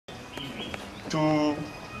2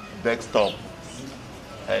 desktop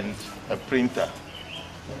and a printer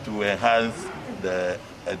to enhance the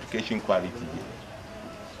education quality.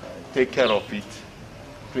 Take care of it,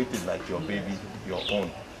 treat it like your baby, your own.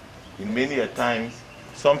 In many a times,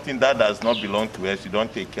 something that does not belong to us, you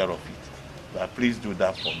don't take care of it. But please do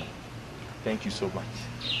that for me. Thank you so much.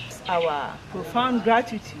 Our profound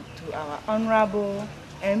gratitude to our Honorable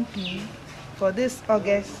MP for this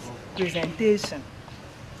August presentation.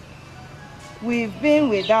 We've been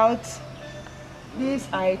without these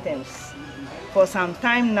items for some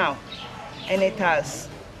time now, and it has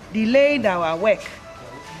delayed our work.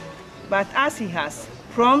 But as he has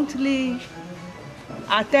promptly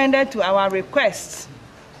attended to our requests,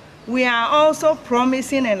 we are also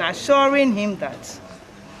promising and assuring him that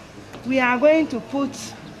we are going to put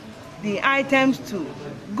the items to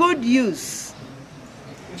good use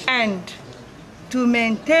and to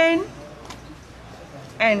maintain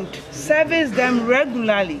and service them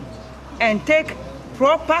regularly and take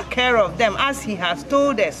proper care of them, as he has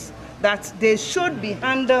told us that they should be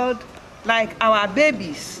handled like our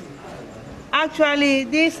babies. Actually,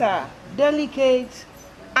 these are delicate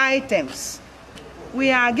items.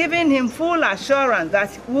 We are giving him full assurance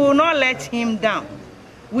that we will not let him down.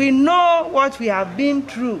 We know what we have been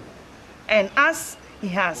through, and as he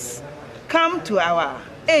has come to our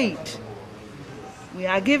aid, we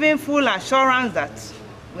are giving full assurance that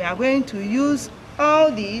we are going to use all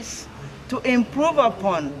these to improve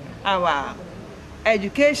upon our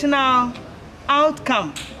educational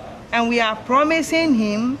outcome, and we are promising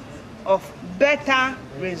him of better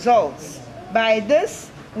results. By this,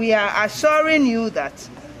 we are assuring you that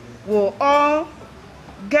we'll all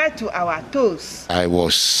get to our toes. I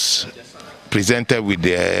was presented with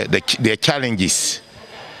the challenges,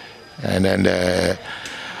 and then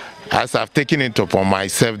as I've taken it upon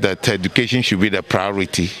myself that education should be the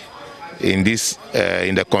priority in this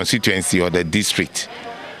in the constituency or the district.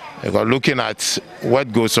 Because looking at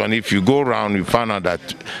what goes on, if you go around, you find out that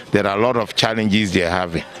there are a lot of challenges they're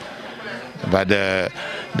having. But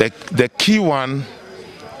the key one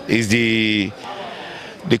is the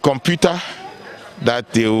computer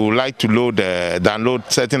that they would like to download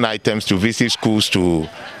certain items to visit schools to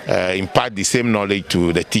impart the same knowledge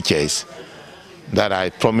to the teachers. That I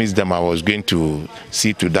promised them I was going to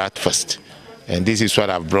see to that first. And this is what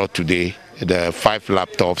I've brought today: the 5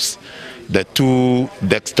 laptops, the 2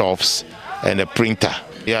 desktops, and a printer.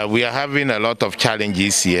 Yeah, we are having a lot of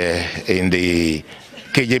challenges here in the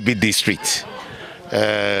Kadjebi district.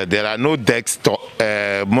 There are no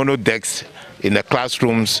mono desks in the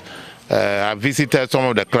classrooms. I visited some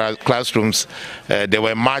of the classrooms. There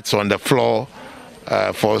were mats on the floor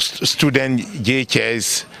for student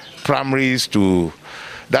JHS, primaries to.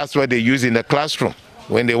 That's what they use in the classroom.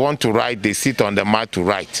 When they want to write, they sit on the mat to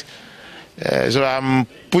write. So I'm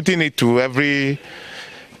putting it to every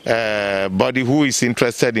body who is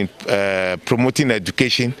interested in promoting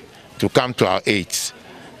education to come to our aids.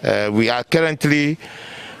 We are currently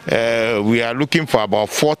we are looking for about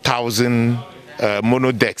 4,000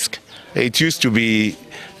 mono desks. It used to be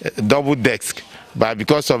double desk, but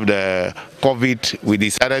because of the COVID, we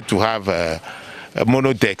decided to have a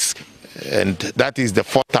mono desk, and that is the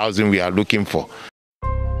 4,000 we are looking for.